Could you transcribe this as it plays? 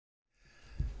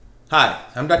Hi,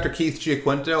 I'm Dr. Keith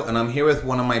Giaquinto, and I'm here with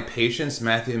one of my patients,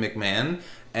 Matthew McMahon.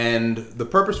 And the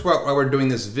purpose why we're doing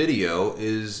this video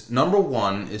is, number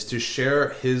one, is to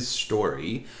share his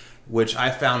story, which I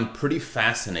found pretty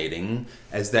fascinating,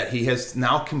 as that he has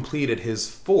now completed his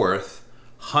fourth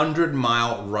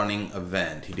 100-mile running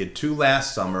event. He did 2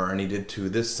 last summer, and he did 2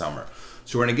 this summer.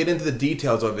 So we're going to get into the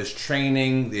details of his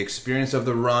training, the experience of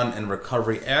the run, and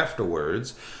recovery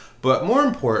afterwards. But more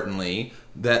importantly,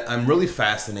 that I'm really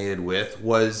fascinated with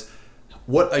was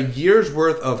what a year's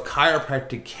worth of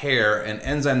chiropractic care and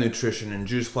enzyme nutrition and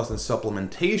Juice Plus and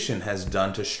supplementation has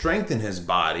done to strengthen his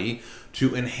body,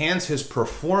 to enhance his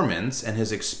performance and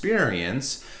his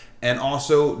experience, and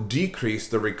also decrease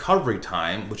the recovery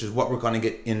time, which is what we're going to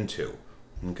get into.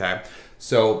 Okay,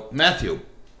 so Matthew,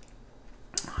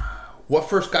 what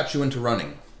first got you into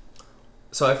running?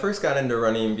 So I first got into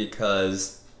running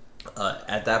because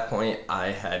at that point I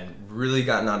had really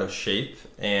gotten out of shape,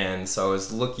 and so I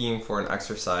was looking for an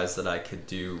exercise that I could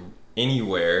do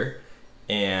anywhere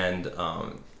and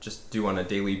just do on a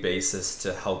daily basis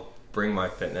to help bring my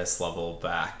fitness level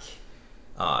back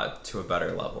to a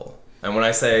better level. And when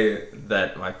I say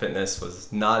that my fitness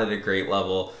was not at a great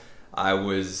level, I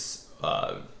was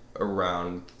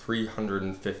around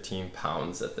 315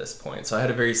 pounds at this point. So I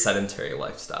had a very sedentary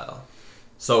lifestyle.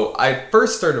 So I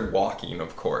first started walking,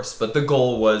 of course, but the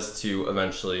goal was to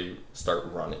eventually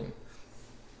start running.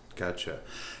 Gotcha.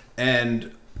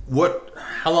 And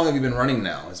how long have you been running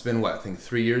now? It's been what, I think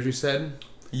 3 years you said?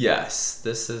 Yes,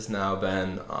 this has now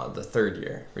been the 3rd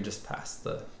year. We just passed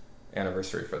the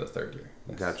anniversary for the 3rd year.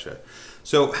 Yes. Gotcha.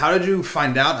 So how did you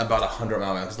find out about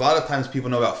 100-mile? Because a lot of times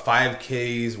people know about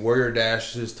 5Ks, warrior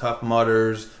dashes, Tough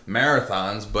Mudders,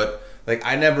 marathons, but like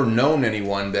I never known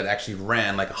anyone that actually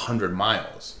ran like 100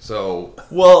 miles. So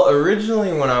well,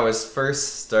 originally when I was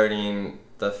first starting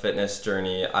the fitness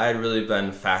journey, I had really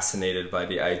been fascinated by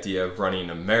the idea of running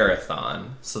a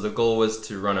marathon. So the goal was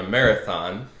to run a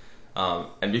marathon.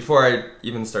 And before I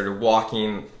even started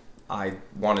walking, I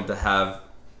wanted to have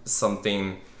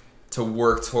something to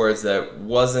work towards that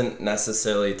wasn't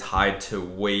necessarily tied to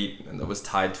weight and that was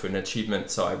tied to an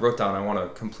achievement. So I wrote down I want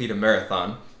to complete a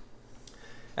marathon.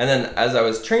 And then as I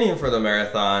was training for the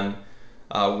marathon,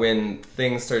 when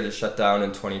things started to shut down in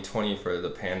 2020 for the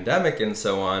pandemic and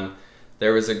so on,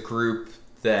 there was a group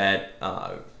that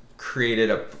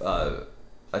created a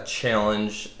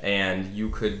challenge, and you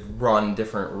could run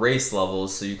different race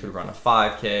levels. So you could run a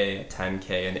 5K, a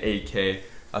 10K, an 8K,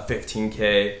 a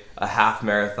 15K, a half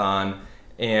marathon,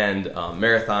 and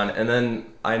marathon. And then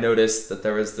I noticed that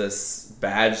there was this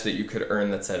badge that you could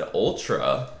earn that said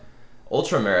ultra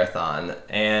marathon,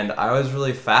 and I was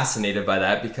really fascinated by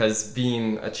that because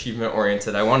being achievement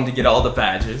oriented, I wanted to get all the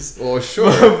badges. Oh,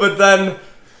 sure. But then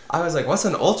I was like, what's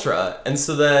an ultra? And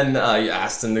so then you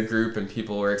asked in the group, and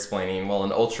people were explaining, well,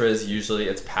 an ultra is usually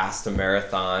it's past a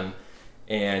marathon,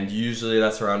 and usually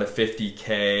that's around a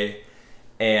 50K.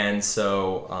 And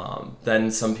so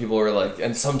then some people were like,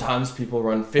 and sometimes people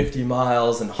run 50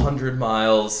 miles and 100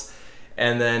 miles.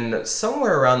 And then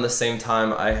somewhere around the same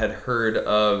time, I had heard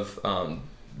of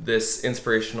this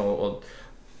inspirational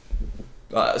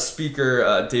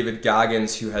speaker, David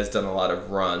Goggins, who has done a lot of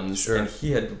runs. Sure. And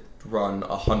he had run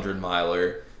a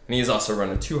 100-miler, and he's also run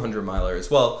a 200-miler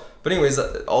as well. But anyways,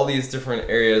 all these different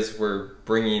areas were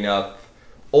bringing up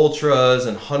ultras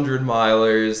and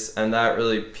 100-milers, and that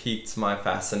really piqued my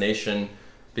fascination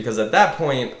because at that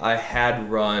point, I had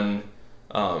run...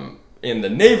 in the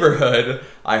neighborhood,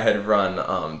 I had run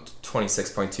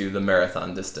 26.2, the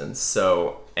marathon distance.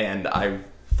 So, and I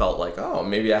felt like, oh,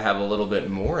 maybe I have a little bit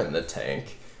more in the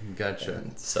tank. Gotcha.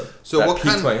 And so that what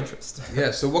piqued my interest.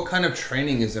 Yeah. So what kind of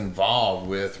training is involved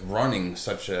with running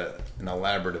such an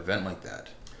elaborate event like that?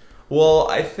 Well,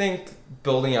 I think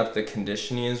building up the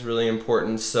conditioning is really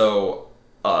important. So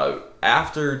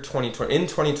after 2020, in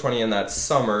 2020 in that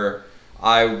summer,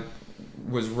 I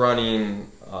was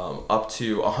running up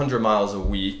to 100 miles a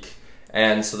week,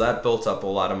 and so that built up a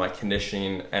lot of my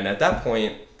conditioning, and at that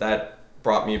point that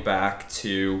brought me back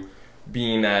to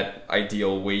being at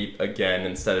ideal weight again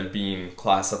instead of being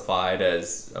classified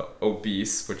as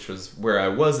obese, which was where I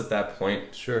was at that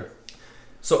point. Sure.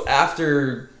 So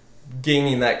after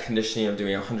gaining that conditioning of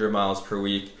doing 100 miles per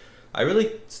week, I really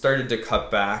started to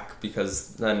cut back,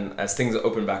 because then as things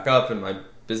opened back up and my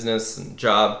business and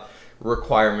job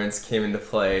requirements came into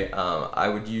play, I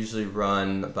would usually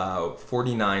run about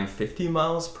 50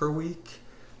 miles per week,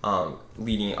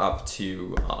 leading up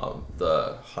to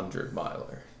the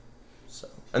 100-miler. So,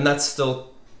 and that's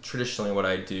still traditionally what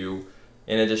I do.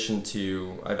 In addition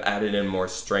to, I've added in more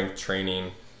strength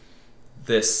training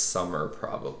this summer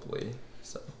probably.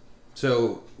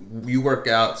 So you work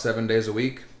out 7 days a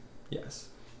week? Yes.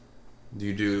 Do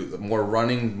you do more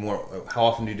running? How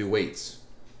often do you do weights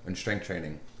and strength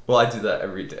training? Well, I do that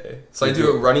every day. So I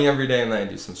do running every day, and then I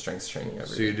do some strength training every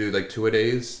day. So you do like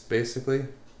 2-a-days, basically?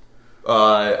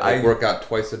 I work out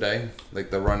twice a day, like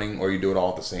the running, or you do it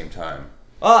all at the same time?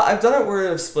 I've done it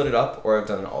where I've split it up, or I've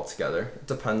done it all together. It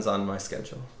depends on my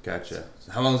schedule. Gotcha.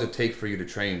 So how long does it take for you to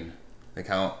train? Like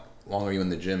how long are you in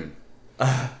the gym?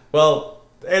 Well,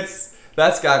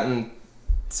 that's gotten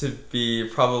to be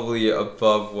probably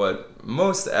above what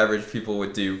most average people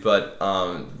would do, but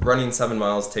running 7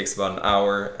 miles takes about an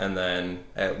hour, and then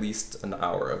at least an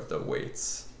hour of the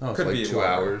weights. Oh, could be 2 longer.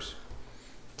 hours.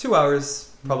 2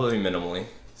 hours, probably minimally.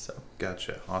 So.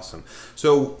 Gotcha. Awesome.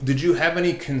 So did you have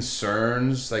any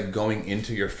concerns like going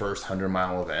into your first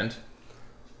 100-mile event?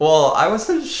 Well, I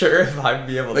wasn't sure if I'd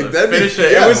be able to finish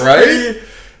it. Yeah, it was right?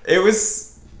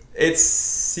 It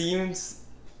seemed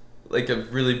like a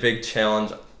really big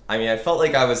challenge. I mean, I felt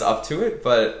like I was up to it,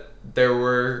 but there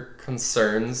were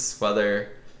concerns whether...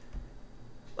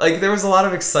 Like, there was a lot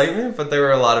of excitement, but there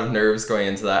were a lot of nerves going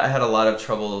into that. I had a lot of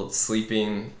trouble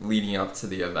sleeping leading up to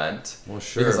the event. Well,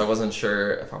 sure. Because I wasn't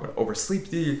sure if I would oversleep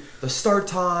the start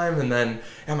time, and then,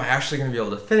 am I actually going to be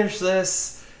able to finish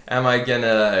this? Am I going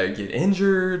to get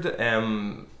injured?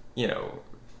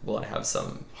 Will I have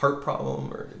some heart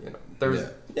problem? Or, there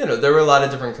were a lot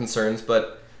of different concerns,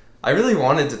 but I really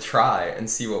wanted to try and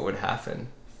see what would happen.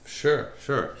 Sure.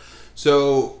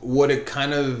 So would it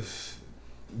kind of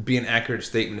be an accurate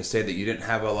statement to say that you didn't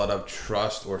have a lot of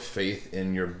trust or faith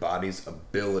in your body's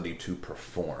ability to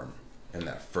perform in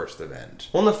that first event?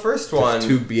 Well, in the first one...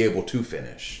 To be able to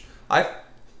finish. I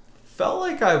felt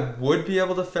like I would be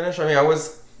able to finish. I mean, I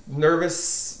was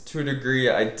nervous to a degree.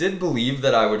 I did believe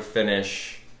that I would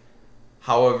finish.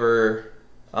 However,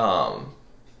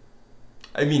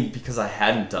 because I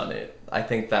hadn't done it. I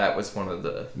think that was one of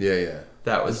the... Yeah.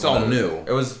 That was it's all new.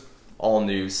 It was all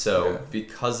new, so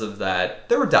because of that,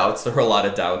 there were doubts. There were a lot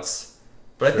of doubts.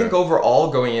 But I think overall,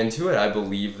 going into it, I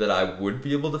believed that I would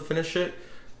be able to finish it.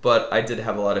 But I did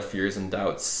have a lot of fears and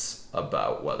doubts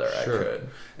about whether I could.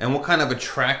 And what kind of a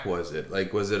track was it?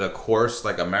 Like, was it a course,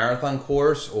 like a marathon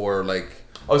course, or like...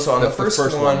 Oh, so on the first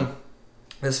one,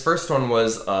 this first one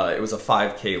was, it was a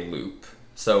 5K loop.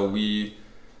 So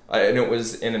and it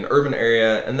was in an urban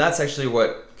area, and that's actually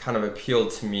what kind of appealed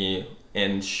to me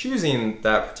in choosing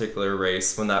that particular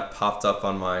race when that popped up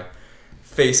on my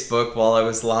Facebook while I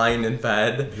was lying in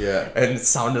bed. Yeah. And it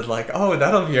sounded like, oh,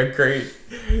 that'll be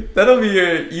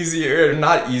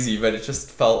not easy, but it just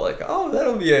felt like, oh,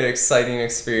 that'll be an exciting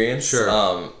experience.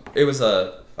 Sure. It was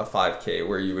a 5K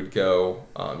where you would go,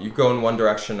 you go in one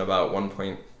direction about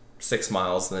 1.6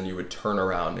 miles, and then you would turn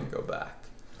around and go back.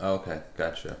 Okay,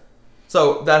 gotcha.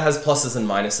 So that has pluses and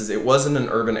minuses. It was in an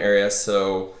urban area,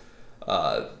 so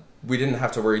we didn't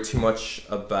have to worry too much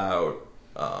about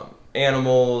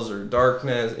animals or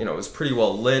darkness. It was pretty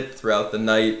well lit throughout the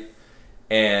night,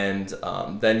 and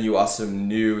then you also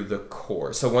knew the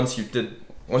course. So once you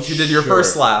did your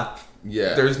first lap,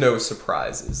 there's no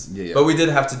surprises. Yeah. But we did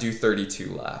have to do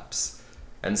 32 laps,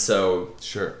 and so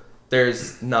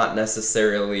there's not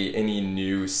necessarily any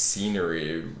new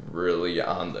scenery really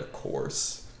on the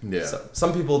course. Yeah. So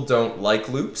some people don't like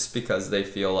loops because they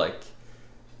feel like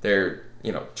they're,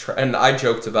 and I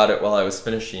joked about it while I was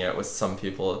finishing it with some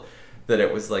people that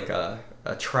it was like a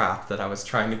trap that I was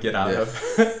trying to get out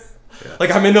of.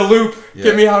 Like, I'm in a loop.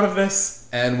 Get me out of this.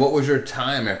 And what was your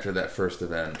time after that first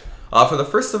event? For the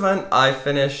first event, I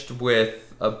finished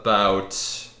with about,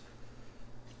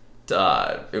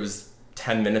 it was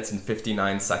 10 minutes and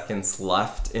 59 seconds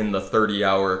left in the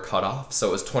 30-hour cutoff. So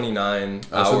it was 29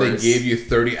 hours. So they gave you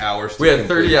 30 hours to complete. We had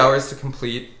 30 hours to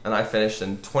complete, and I finished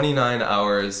in 29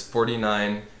 hours,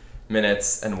 49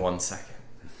 minutes, and 1 second.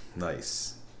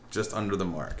 Nice. Just under the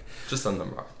mark. Just under the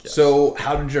mark, yes. So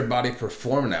how did your body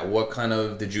perform that?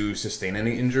 Did you sustain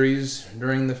any injuries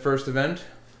during the first event?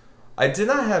 I did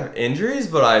not have injuries,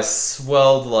 but I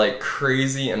swelled like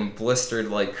crazy and blistered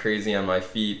like crazy on my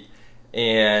feet.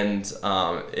 And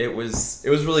it was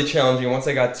really challenging. Once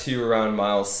I got to around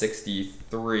mile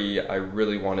 63, I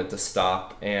really wanted to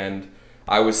stop, and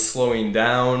I was slowing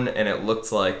down, and it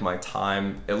looked like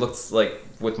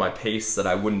with my pace that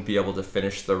I wouldn't be able to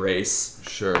finish the race.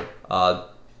 Sure.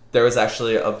 There was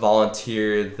actually a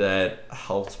volunteer that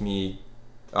helped me.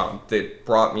 They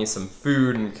brought me some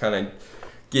food and kind of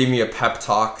gave me a pep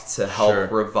talk to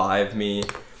help revive me.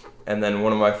 And then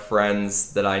one of my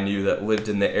friends that I knew that lived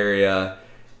in the area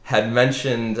had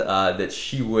mentioned that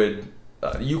she would,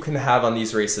 you can have on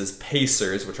these races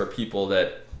pacers, which are people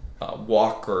that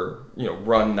walk or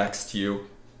run next to you.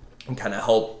 and kind of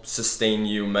help sustain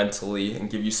you mentally and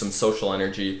give you some social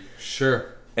energy.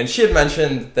 Sure. And she had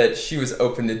mentioned that she was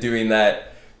open to doing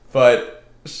that, but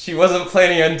she wasn't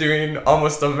planning on doing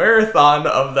almost a marathon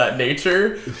of that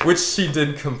nature, which she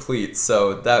did complete.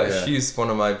 So that she's one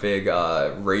of my big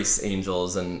race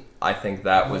angels, and I think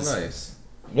that was nice.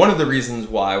 One of the reasons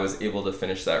why I was able to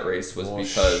finish that race was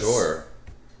because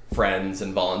friends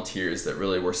and volunteers that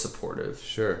really were supportive.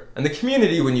 Sure. And the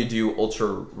community, when you do ultra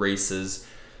races,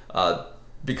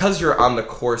 because you're on the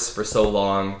course for so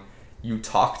long, you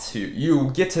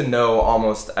get to know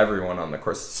almost everyone on the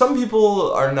course. Some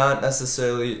people are not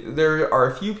necessarily, there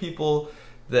are a few people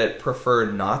that prefer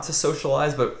not to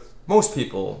socialize, but most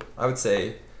people, I would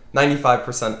say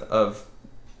 95% of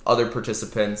other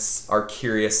participants are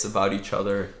curious about each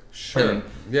other. Sure. And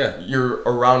you're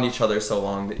around each other so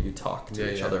long that you talk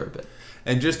to each other a bit.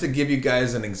 And just to give you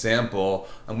guys an example,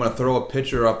 I'm going to throw a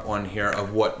picture up on here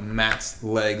of what Matt's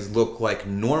legs look like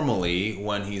normally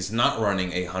when he's not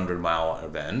running a 100-mile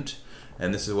event.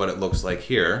 And this is what it looks like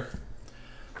here.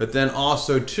 But then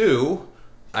also, too,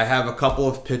 I have a couple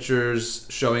of pictures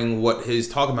showing what he's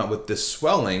talking about with this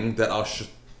swelling that I'll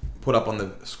put up on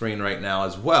the screen right now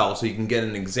as well, so you can get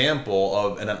an example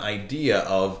of and an idea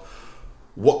of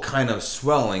what kind of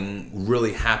swelling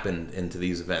really happened into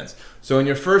these events. So in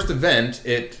your first event,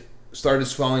 it started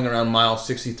swelling around mile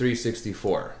 63,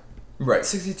 64. Right,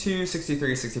 62,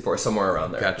 63, 64, somewhere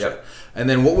around there. Gotcha. Yep. And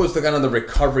then what was the kind of the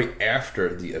recovery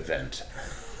after the event?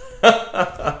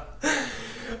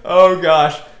 Oh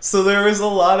gosh. So there was a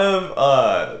lot of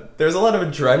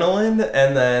adrenaline,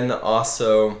 and then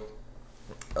also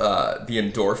the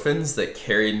endorphins that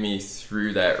carried me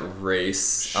through that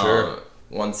race. Sure.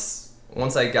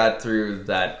 Once I got through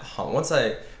that hump, once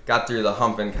I got through the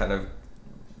hump and kind of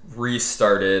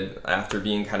restarted after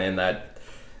being kind of in that,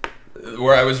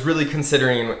 where I was really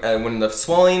considering, when the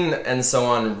swelling and so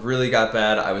on really got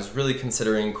bad, I was really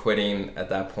considering quitting at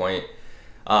that point.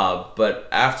 But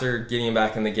after getting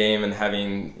back in the game and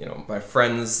having, my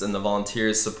friends and the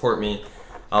volunteers support me,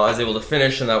 I was able to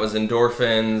finish, and that was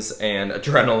endorphins and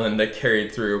adrenaline that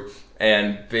carried through.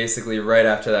 And basically right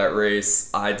after that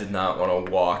race, I did not want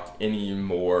to walk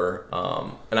anymore.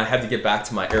 And I had to get back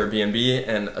to my Airbnb,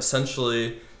 and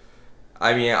essentially,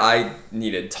 I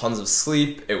needed tons of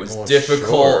sleep. It was difficult.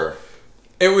 Sure.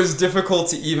 It was difficult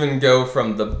to even go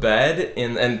from the bed,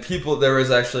 and people, there was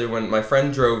actually, when my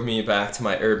friend drove me back to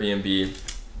my Airbnb,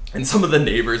 and some of the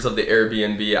neighbors of the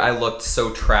Airbnb, I looked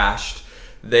so trashed.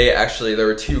 There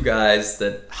were two guys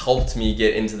that helped me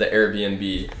get into the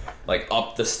Airbnb, like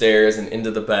up the stairs and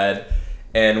into the bed.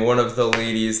 And one of the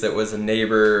ladies that was a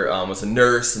neighbor was a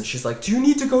nurse, and she's like, "Do you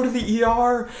need to go to the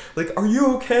ER? Like, are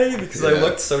you okay?" Because I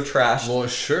looked so trashed. Well,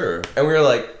 sure. And we were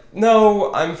like,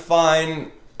 "No, I'm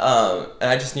fine." And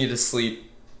I just needed to sleep.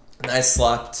 And I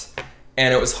slept,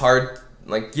 and it was hard,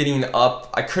 like, getting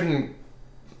up. It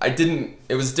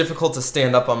was difficult to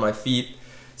stand up on my feet.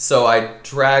 So I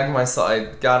dragged myself, I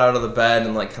got out of the bed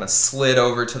and kind of slid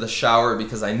over to the shower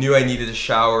because I knew I needed a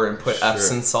shower and put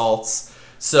Epsom salts.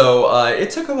 So I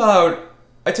took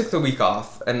the week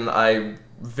off, and I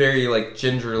very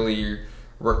gingerly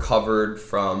recovered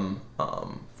from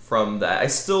that. I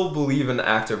still believe in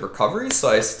active recovery, so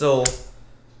I still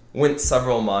went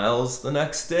several miles the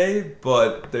next day,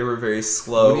 but they were very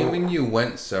slow. What do you mean you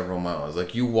went several miles?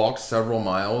 Like, you walked several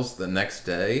miles the next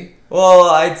day? Well,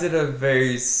 I did a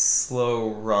very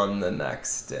slow run the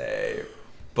next day,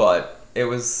 but it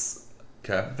was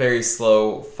very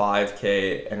slow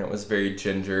 5K, and it was very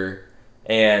ginger,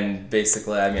 and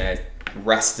basically, I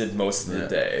rested most of the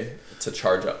day to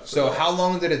charge up. So how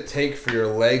long did it take for your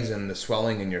legs and the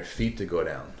swelling in your feet to go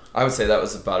down? I would say that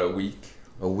was about a week.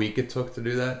 A week it took to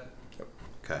do that? Yep.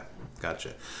 Okay,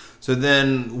 gotcha. So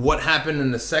then what happened in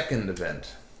the second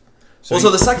event? So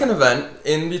the second event,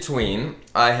 in between,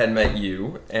 I had met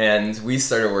you, and we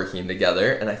started working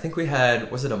together, and I think we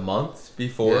had, was it a month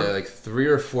before? Yeah, like 3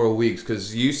 or 4 weeks,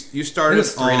 because you started it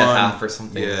was 3.5 or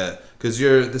something. Yeah, because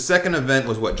the second event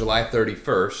was July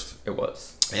 31st? It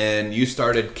was. And you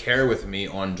started care with me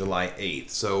on July 8th,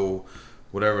 so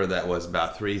whatever that was,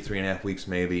 about 3.5 weeks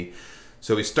maybe.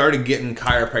 So we started getting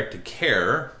chiropractic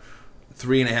care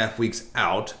 3.5 weeks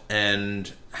out,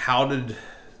 and how did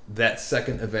that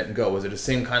second event go? Was it the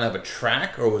same kind of a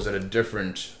track, or was it a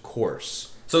different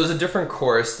course? So it was a different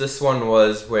course. This one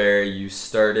was where you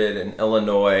started in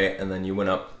Illinois, and then you went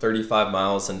up 35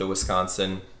 miles into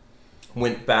Wisconsin,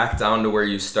 went back down to where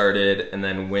you started, and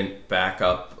then went back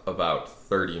up about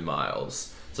 30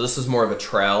 miles. So this was more of a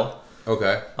trail.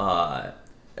 Okay.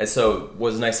 And so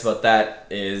what's nice about that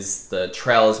is the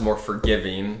trail is more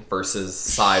forgiving versus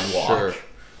sidewalk. Sure.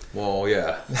 Well,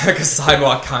 yeah. Like a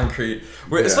sidewalk concrete.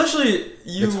 Where, especially,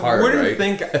 you wouldn't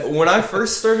think... When I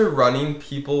first started running,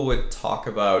 people would talk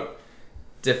about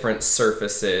different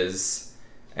surfaces,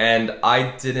 and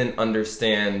I didn't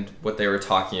understand what they were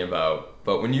talking about.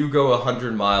 But when you go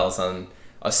 100 miles on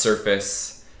a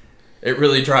surface, it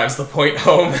really drives the point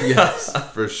home. Yes,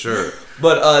 for sure.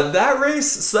 But that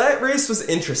race was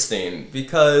interesting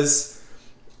because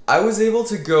I was able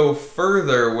to go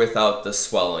further without the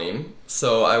swelling.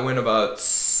 So I went about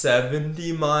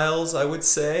 70 miles, I would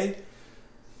say.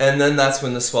 And then that's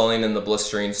when the swelling and the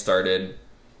blistering started.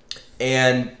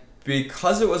 And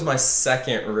because it was my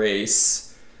second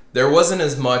race, there wasn't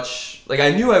as much... Like,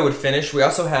 I knew I would finish. We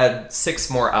also had 6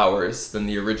 more hours than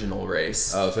the original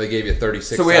race. Oh, so they gave you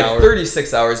 36 hours? So we had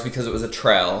 36 hours because it was a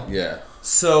trail. Yeah.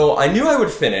 So I knew I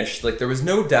would finish. Like, there was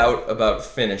no doubt about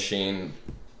finishing.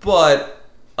 But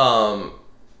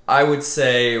I would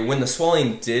say when the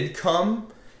swelling did come,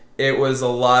 it was a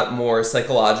lot more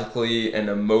psychologically and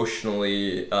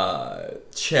emotionally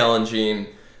challenging,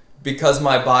 because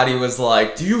my body was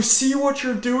like, do you see what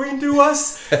you're doing to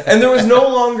us? And there was no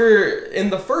longer,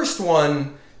 in the first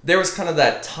one, there was kind of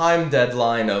that time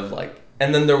deadline of like,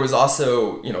 and then there was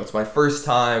also, you know, it's my first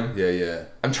time. Yeah.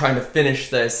 I'm trying to finish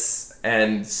this.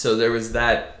 And so there was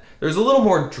that, there was a little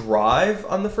more drive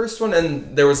on the first one,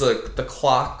 and there was the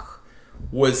clock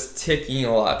was ticking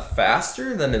a lot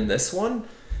faster than in this one.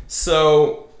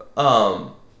 So,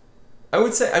 I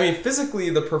would say, I mean,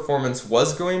 physically the performance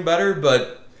was going better,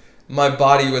 but my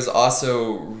body was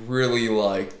also really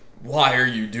like, why are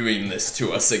you doing this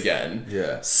to us again?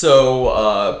 Yeah.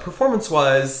 So,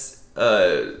 performance-wise,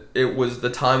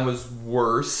 the time was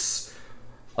worse.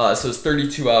 So it was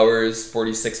 32 hours,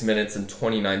 46 minutes, and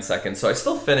 29 seconds. So I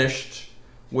still finished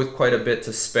with quite a bit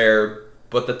to spare,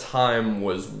 but the time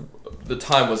was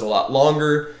a lot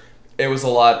longer. It was a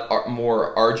lot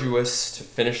more arduous to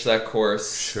finish that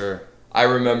course. Sure. I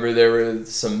remember there were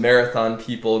some marathon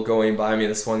people going by me.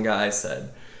 This one guy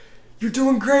said, "You're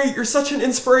doing great. You're such an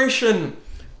inspiration."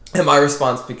 And my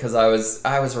response, because I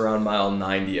was around mile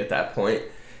 90 at that point,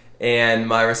 and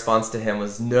my response to him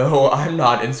was, "No, I'm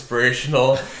not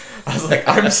inspirational." I was like,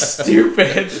 "I'm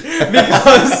stupid,"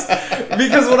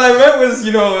 because what I meant was,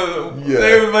 you know,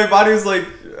 my body was like,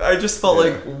 I just felt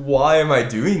like, why am I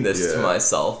doing this to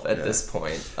myself at this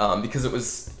point? Because it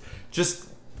was just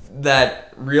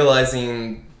that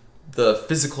realizing the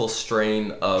physical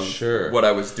strain of what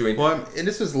I was doing. Well, and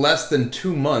this was less than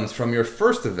 2 months from your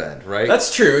first event, right?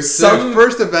 That's true. So your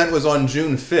first event was on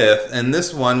June 5th, and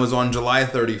this one was on July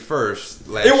 31st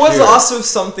last year. It was also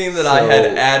something that I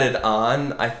had added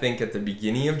on, I think, at the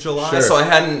beginning of July. Sure.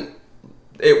 So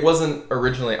it wasn't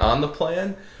originally on the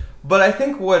plan. But I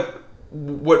think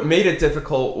what made it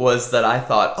difficult was that I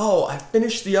thought, oh, I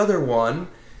finished the other one.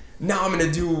 Now I'm going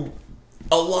to do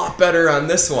a lot better on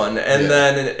this one. And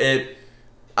then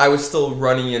I was still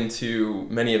running into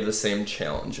many of the same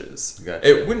challenges.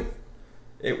 Gotcha.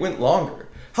 It went longer.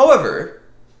 However,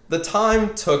 the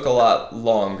time took a lot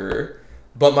longer,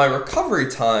 but my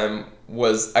recovery time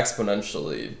was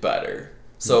exponentially better.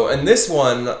 So in this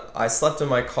one, I slept in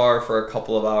my car for a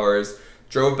couple of hours,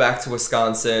 drove back to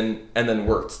Wisconsin, and then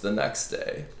worked the next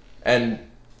day. And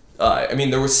I mean,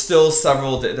 there was still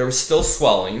there was still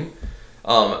swelling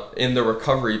in the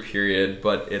recovery period,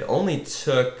 but it only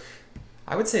took,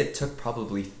 I would say it took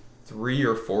probably 3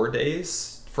 or 4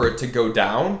 days for it to go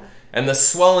down. And the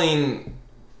swelling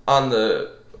on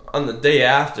the day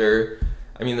after,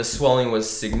 I mean, the swelling was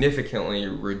significantly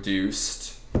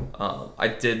reduced. I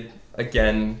did,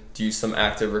 again, do some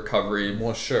active recovery.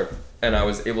 Well, sure. And I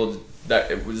was able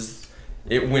to,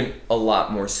 it went a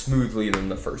lot more smoothly than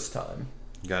the first time.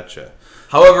 Gotcha.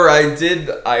 However,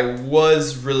 I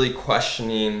was really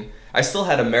questioning, I still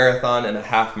had a marathon and a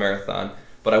half marathon,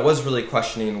 but I was really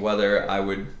questioning whether I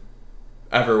would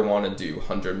ever want to do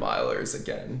 100 milers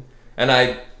again. And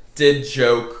I did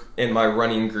joke in my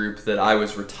running group that I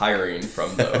was retiring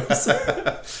from those.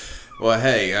 Well,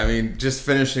 hey, I mean, just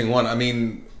finishing one, I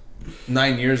mean,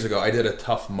 9 years ago, I did a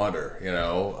Tough Mudder, you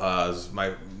know, it was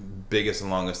my biggest and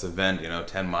longest event, you know,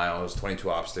 10 miles, 22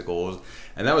 obstacles,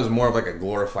 and that was more of like a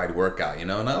glorified workout, you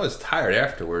know, and I was tired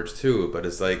afterwards too, but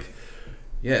it's like,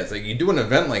 yeah, it's like you do an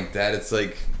event like that, it's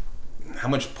like, how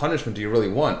much punishment do you really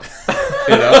want?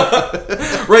 You know?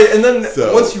 Right, and then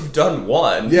once you've done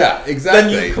one, exactly, then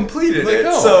you've completed like,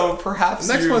 it, so perhaps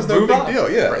the next one's no big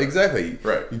deal. Yeah, right. Exactly.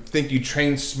 Right. You think you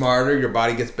train smarter, your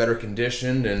body gets better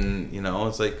conditioned, and, you know,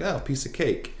 it's like, oh, piece of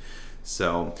cake.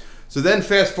 So So then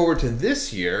fast forward to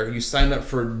this year, you signed up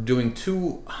for doing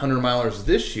 200 milers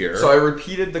this year. So I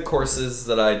repeated the courses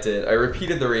that I did. I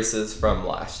repeated the races from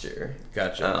last year.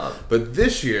 Gotcha. But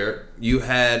this year, you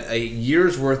had a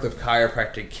year's worth of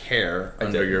chiropractic care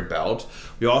under your belt.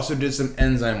 We also did some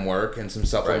enzyme work and some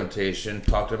supplementation,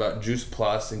 talked about Juice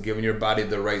Plus and giving your body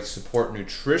the right support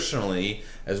nutritionally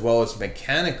as well as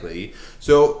mechanically.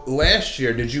 So last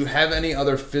year, did you have any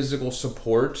other physical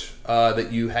support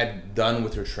that you had done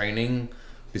with your training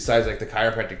besides like the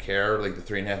chiropractic care, like the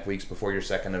 3.5 weeks before your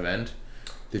second event?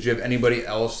 Did you have anybody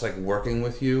else like working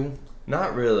with you?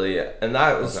 Not really. And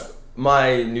that was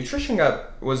my nutrition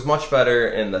was much better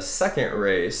in the second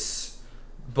race.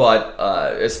 But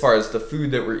as far as the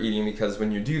food that we're eating, because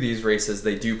when you do these races,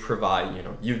 they do provide,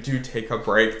 you do take a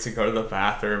break to go to the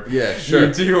bathroom. Yeah, sure.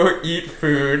 You do eat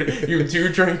food. You do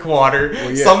drink water.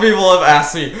 Well, yeah. Some people have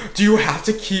asked me, do you have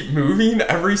to keep moving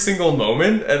every single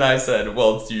moment? And I said,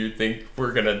 well, do you think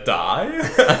we're going to die?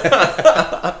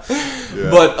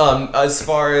 Yeah. But as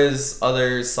far as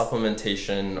other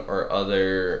supplementation or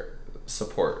other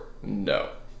support, no,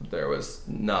 there was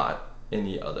not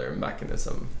any other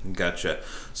mechanism. Gotcha.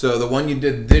 So the one you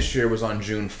did this year was on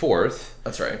June 4th.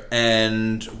 That's right.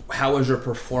 And how was your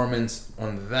performance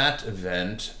on that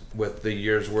event with the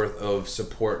year's worth of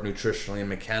support nutritionally and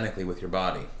mechanically with your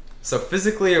body? So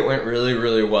physically it went really,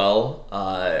 really well.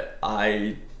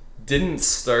 I didn't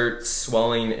start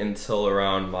swelling until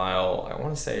around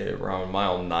around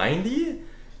mile 90.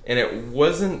 And it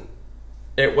wasn't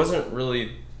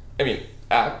really,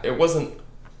 it wasn't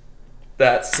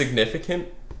that significant.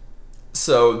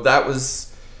 So that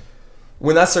was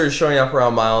when that started showing up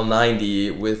around mile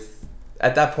 90.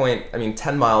 At that point,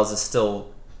 10 miles is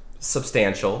still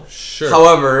substantial. Sure.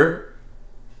 However,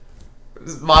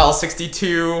 mile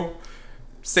 62,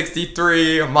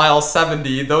 63, mile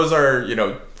 70, those are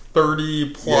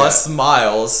 30 plus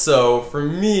miles. So for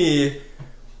me,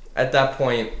 at that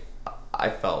point, I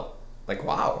felt like,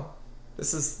 wow,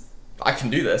 I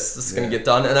can do this. This is going to get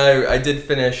done. And I did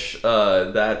finish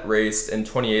that race in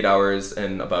 28 hours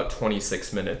and about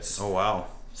 26 minutes. Oh, wow.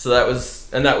 So that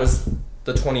was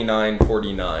the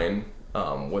 29:49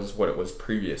 was what it was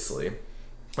previously.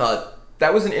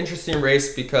 That was an interesting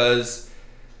race because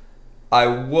I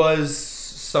was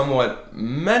somewhat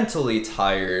mentally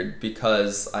tired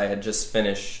because I had just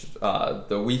finished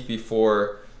the week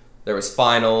before. There was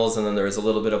finals, and then there was a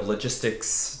little bit of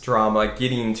logistics drama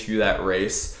getting to that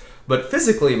race. But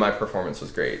physically, my performance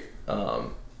was great.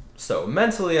 So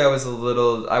mentally, I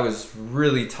was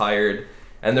really tired,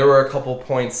 and there were a couple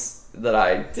points that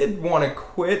I did want to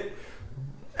quit.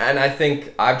 And I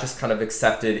think I've just kind of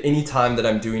accepted any time that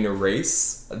I'm doing a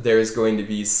race, there's going to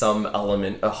be some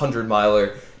element, a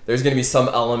 100-miler, there's going to be some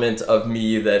element of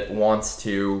me that wants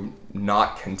to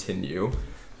not continue.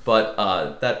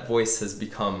 But that voice has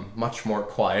become much more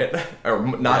quiet, or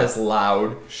not as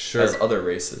loud as other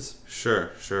races.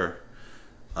 Sure.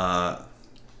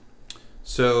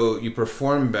 So you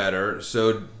perform better.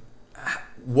 So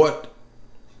well,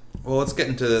 let's get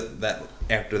into that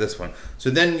after this one.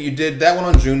 So then you did that one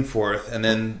on June 4th, and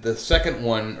then the second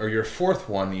one, or your fourth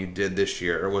one you did this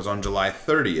year, was on July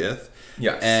 30th.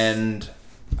 Yes. And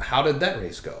how did that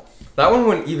race go? That one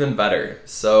went even better.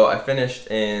 So I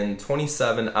finished in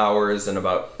 27 hours and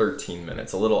about 13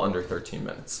 minutes, a little under 13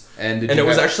 minutes. And it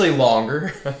was actually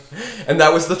longer. And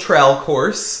that was the trail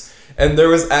course. And there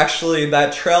was actually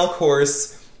that trail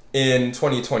course in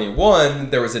 2021,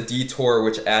 there was a detour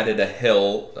which added a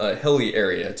hilly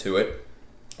area to it.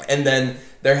 And then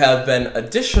there have been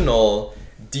additional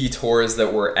detours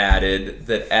that were added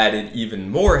that added even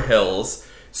more hills.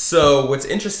 So what's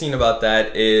interesting about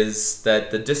that is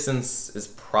that the distance is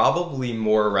probably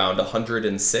more around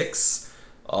 106,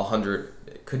 100,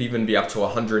 it could even be up to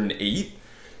 108.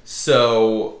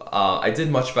 So I did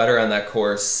much better on that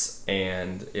course,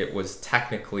 and it was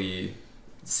technically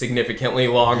significantly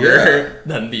longer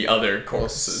than the other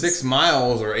courses. 6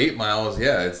 miles or 8 miles,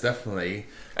 it's definitely...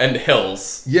 And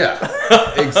hills. Yeah,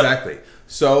 exactly.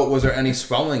 So was there any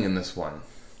swelling in this one?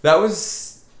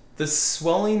 The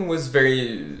swelling was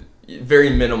very, very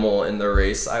minimal in the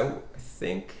race. I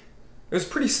think it was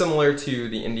pretty similar to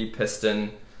the Indy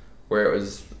Piston, where it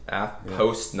was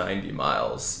post 90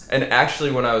 miles. And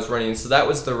actually when I was running, so that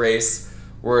was the race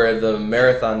where the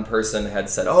marathon person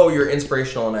had said, "Oh, you're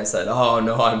inspirational," and I said, "Oh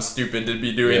no, I'm stupid to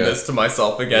be doing this to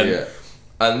myself again." Yeah.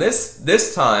 And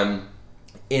this time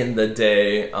in the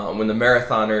day, when the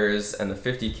marathoners and the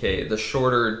 50K, the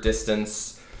shorter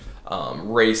distance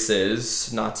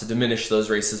races, not to diminish those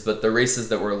races, but the races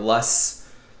that were less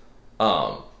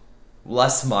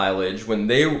less mileage. When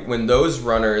those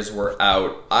runners were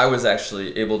out, I was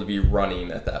actually able to be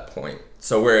running at that point.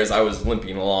 So whereas I was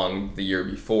limping along the year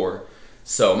before.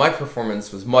 So my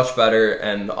performance was much better,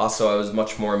 and also I was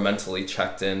much more mentally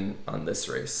checked in on this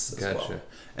race as well.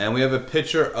 And we have a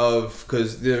picture of,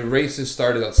 because the races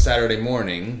started on Saturday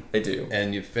morning. They do.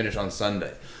 And you finish on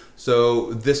Sunday.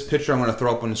 So this picture I'm going to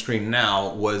throw up on the screen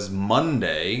now was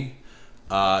Monday,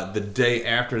 the day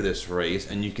after this race,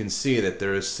 and you can see that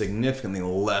there is significantly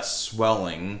less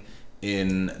swelling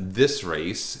in this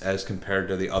race as compared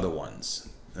to the other ones.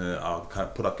 I'll kind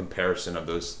of put a comparison of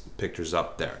those pictures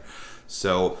up there.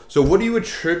 So what do you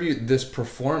attribute this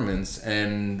performance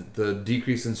and the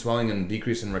decrease in swelling and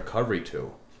decrease in recovery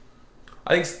to?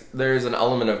 I think there's an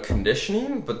element of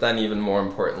conditioning, but then even more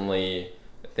importantly,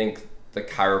 I think the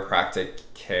chiropractic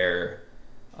care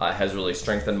has really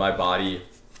strengthened my body,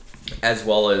 as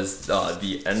well as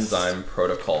the enzyme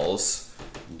protocols.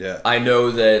 Yeah. I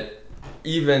know that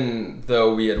even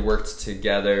though we had worked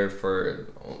together for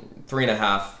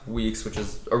 3.5 weeks, which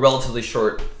is a relatively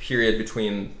short period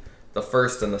between the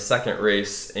first and the second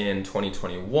race in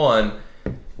 2021,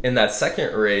 in that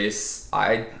second race,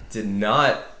 I did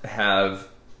not have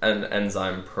an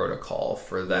enzyme protocol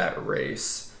for that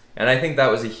race. And I think that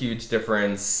was a huge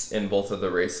difference in both of the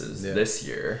races this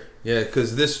year. Yeah,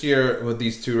 because this year with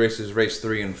these two races, race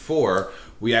 3 and 4,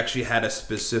 we actually had a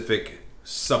specific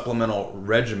supplemental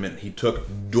regimen he took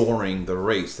during the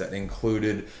race that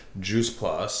included Juice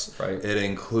Plus. Right. It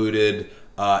included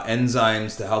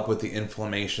enzymes to help with the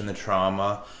inflammation, the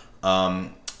trauma,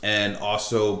 and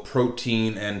also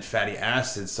protein and fatty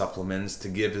acid supplements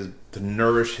to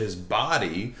nourish his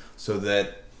body so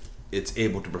that it's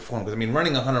able to perform. Because I mean,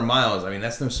 running 100 miles, I mean,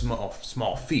 that's no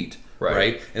small feat.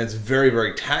 Right. And it's very,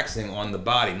 very taxing on the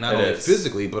body, not only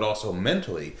physically, but also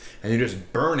mentally. And you're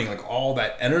just burning like all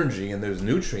that energy and those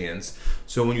nutrients.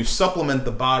 So when you supplement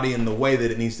the body in the way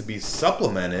that it needs to be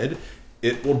supplemented,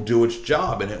 it will do its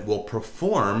job and it will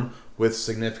perform with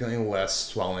significantly less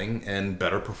swelling and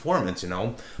better performance.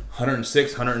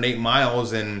 106, 108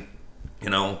 miles in,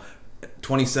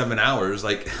 27 hours,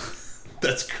 like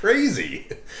that's crazy,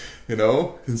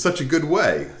 in such a good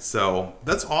way. So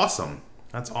that's awesome.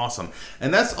 That's awesome.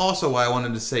 And that's also why I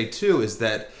wanted to say too, is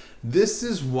that this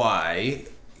is why,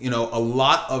 a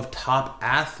lot of top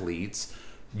athletes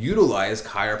utilize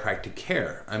chiropractic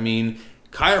care. I mean,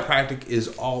 chiropractic is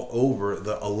all over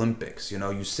the Olympics.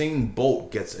 Usain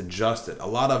Bolt gets adjusted. A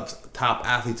lot of top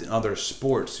athletes in other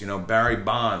sports, Barry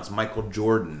Bonds, Michael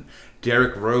Jordan,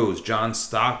 Derrick Rose, John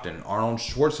Stockton, Arnold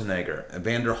Schwarzenegger,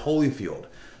 Evander Holyfield,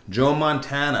 Joe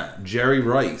Montana, Jerry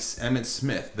Rice, Emmett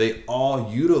Smith, they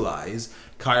all utilize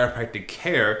chiropractic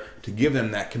care to give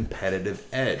them that competitive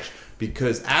edge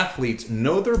because athletes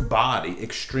know their body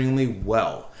extremely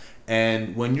well.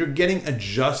 And when you're getting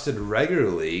adjusted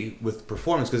regularly with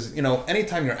performance, because,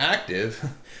 anytime you're active,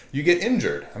 you get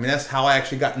injured. I mean, that's how I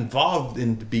actually got involved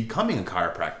in becoming a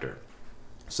chiropractor.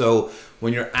 So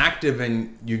when you're active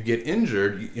and you get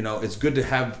injured, it's good to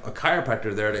have a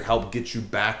chiropractor there to help get you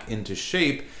back into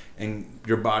shape and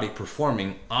your body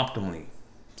performing optimally.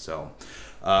 So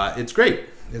it's great.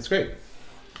 It's great.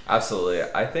 Absolutely.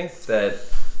 I think that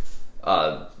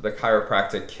the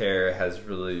chiropractic care has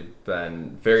really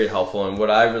been very helpful. And what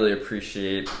I really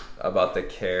appreciate about the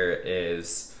care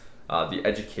is the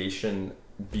education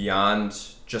beyond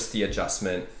just the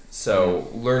adjustment. So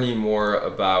learning more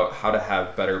about how to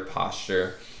have better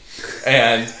posture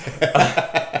and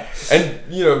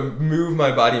move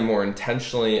my body more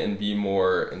intentionally and be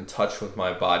more in touch with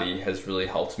my body has really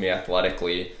helped me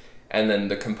athletically. And then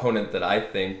the component that I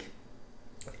think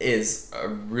is a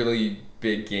really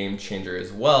big game changer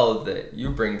as well that you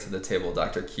bring to the table,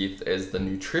 Dr. Keith, is the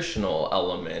nutritional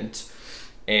element.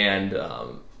 And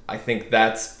I think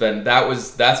that's been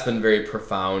very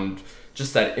profound.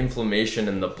 Just that inflammation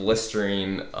and the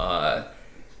blistering,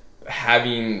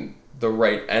 having the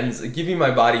right giving my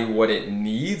body what it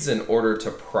needs in order to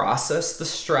process the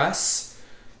stress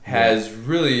has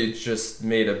really just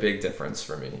made a big difference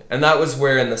for me. And that was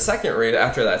where in the second race,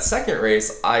 after that second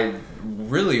race, I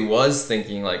really was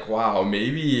thinking like, wow,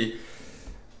 maybe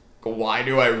why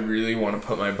do I really want to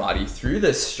put my body through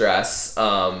this stress?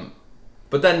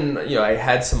 But then, I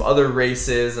had some other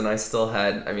races and I still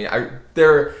had,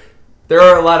 there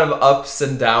are a lot of ups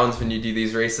and downs when you do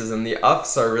these races, and the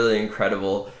ups are really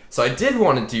incredible. So I did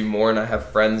want to do more, and I have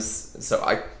friends, so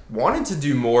I wanted to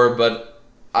do more, but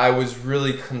I was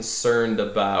really concerned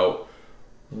about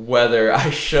whether I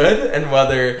should and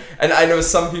I know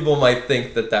some people might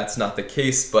think that that's not the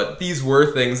case, but these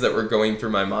were things that were going through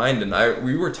my mind, and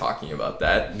we were talking about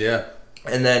that. Yeah.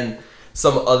 And then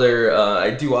some other, I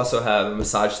do also have a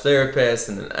massage therapist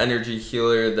and an energy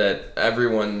healer that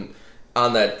everyone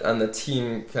on the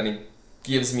team kind of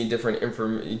gives me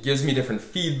different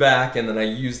feedback, and then I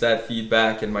use that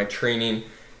feedback in my training.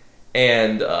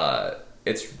 And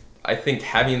I think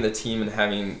having the team and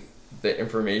having the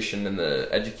information and the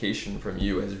education from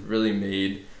you has really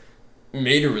made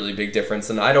a really big difference.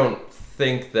 And I don't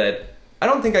think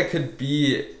I could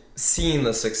be seeing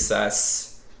the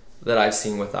success that I've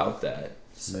seen without that.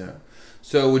 Yeah.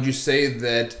 So would you say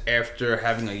that after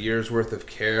having a year's worth of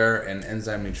care and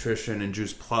enzyme nutrition and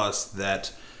Juice Plus,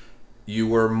 that you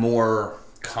were more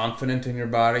confident in your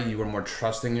body, you were more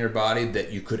trusting in your body,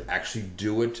 that you could actually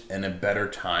do it in a better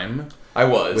time? I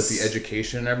was. With the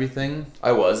education and everything?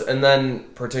 I was. And then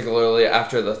particularly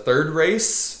after the third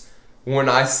race, when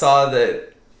I saw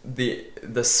that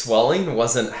the swelling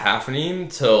wasn't happening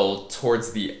till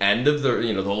towards the end of the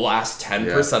last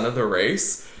 10% of the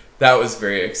race, that was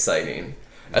very exciting.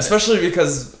 Especially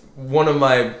because one of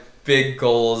my big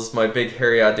goals, my big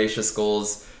hairy audacious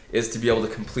goals, is to be able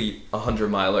to complete a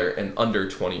 100-miler in under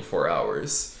 24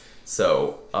 hours.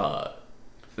 So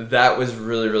that was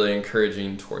really, really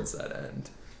encouraging towards that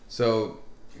end. So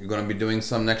you're going to be doing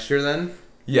some next year then?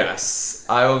 Yes,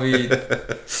 I will be doing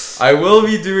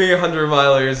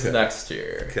 100-milers next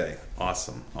year. Okay,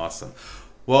 awesome.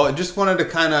 Well, I just wanted to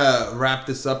kind of wrap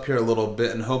this up here a little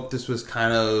bit and hope this was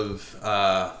kind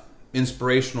of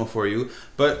inspirational for you.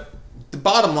 But the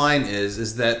bottom line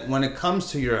is that when it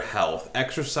comes to your health,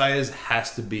 exercise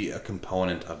has to be a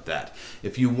component of that.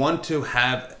 If you want to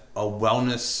have a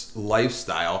wellness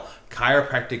lifestyle,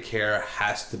 chiropractic care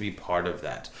has to be part of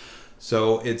that.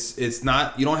 So it's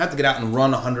not, you don't have to get out and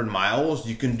run 100 miles.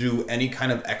 You can do any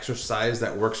kind of exercise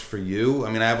that works for you.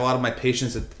 I mean, I have a lot of my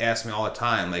patients that ask me all the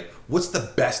time, like, what's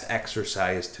the best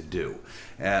exercise to do?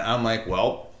 And I'm like,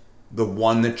 well, the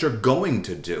one that you're going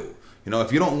to do. You know,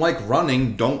 if you don't like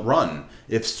running, don't run.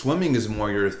 If swimming is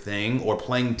more your thing, or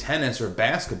playing tennis or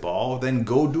basketball, then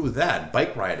go do that.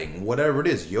 Bike riding, whatever it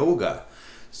is, yoga.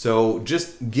 So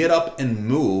just get up and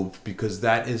move, because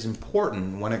that is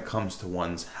important when it comes to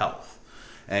one's health.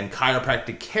 And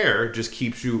chiropractic care just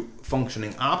keeps you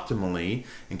functioning optimally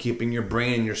and keeping your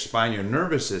brain, your spine, your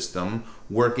nervous system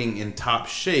working in top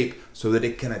shape so that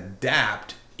it can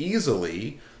adapt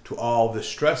easily to all the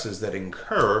stresses that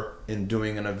incur in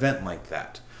doing an event like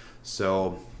that.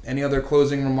 So any other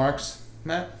closing remarks,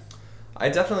 Matt? I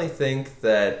definitely think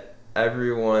that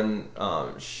everyone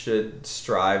should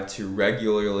strive to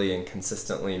regularly and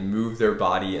consistently move their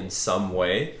body in some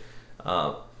way.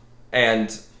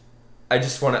 And I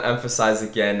just want to emphasize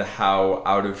again how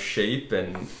out of shape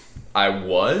and I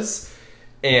was.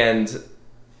 And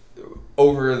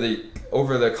over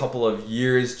the couple of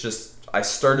years, I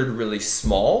started really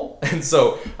small. And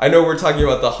so I know we're talking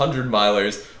about the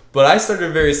 100-milers, but I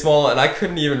started very small, and I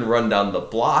couldn't even run down the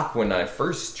block when I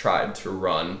first tried to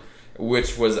run,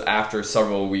 which was after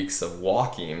several weeks of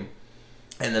walking.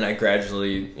 And then I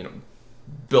gradually,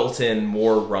 built in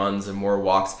more runs and more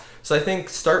walks. So I think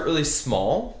start really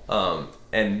small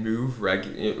and move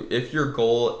regularly. If your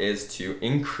goal is to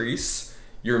increase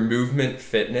your movement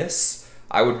fitness,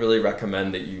 I would really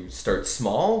recommend that you start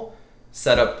small,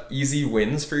 set up easy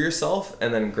wins for yourself,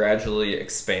 and then gradually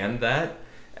expand that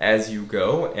as you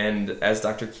go. And as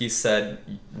Dr. Keith said,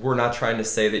 we're not trying to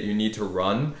say that you need to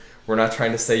run. We're not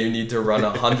trying to say you need to run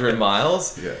 100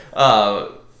 miles. Yeah.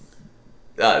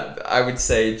 I would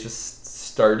say just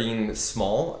starting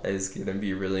small is going to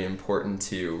be really important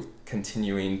to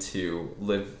continuing to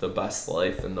live the best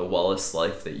life and the wellest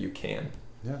life that you can.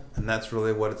 Yeah, and that's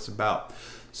really what it's about.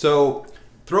 So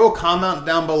throw a comment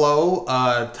down below.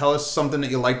 Tell us something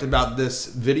that you liked about this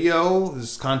video,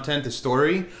 this content, this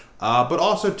story. But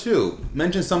also, too,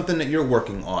 mention something that you're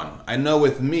working on. I know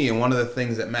with me, and one of the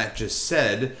things that Matt just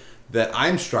said that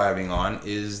I'm striving on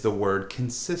is the word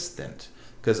consistent.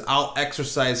 Because I'll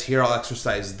exercise here, I'll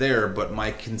exercise there, but my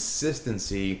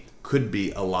consistency could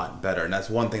be a lot better. And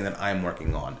that's one thing that I'm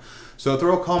working on. So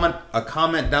throw a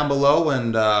comment down below,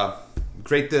 and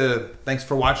thanks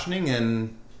for watching,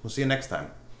 and we'll see you next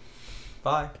time.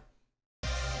 Bye.